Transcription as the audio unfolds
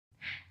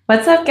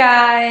What's up,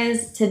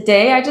 guys?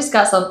 Today I just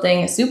got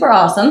something super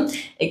awesome.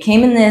 It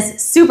came in this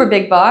super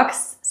big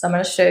box, so I'm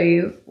gonna show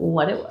you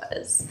what it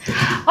was.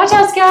 Watch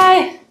out,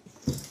 Sky!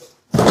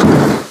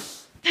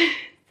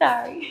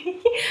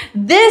 Sorry.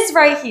 This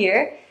right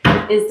here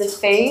is the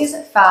Phase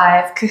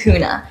 5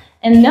 Kahuna.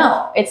 And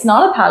no, it's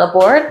not a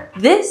paddleboard.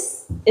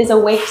 This is a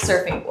wake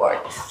surfing board.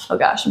 Oh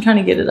gosh, I'm trying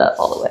to get it up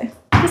all the way.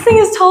 This thing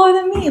is taller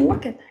than me.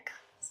 Look at that,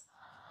 guys.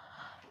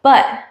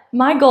 But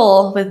my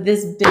goal with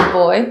this big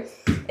boy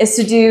is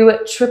to do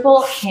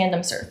triple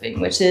tandem surfing,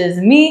 which is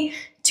me,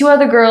 two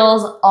other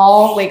girls,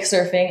 all wake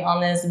surfing on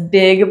this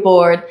big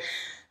board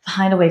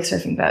behind a wake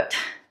surfing boat.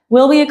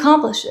 Will we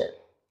accomplish it?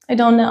 I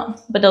don't know,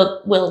 but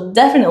it will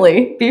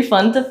definitely be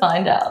fun to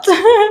find out.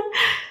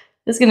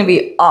 This is gonna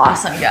be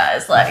awesome,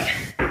 guys. Like,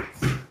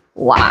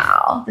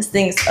 wow, this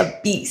thing's a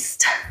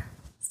beast.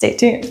 Stay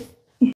tuned.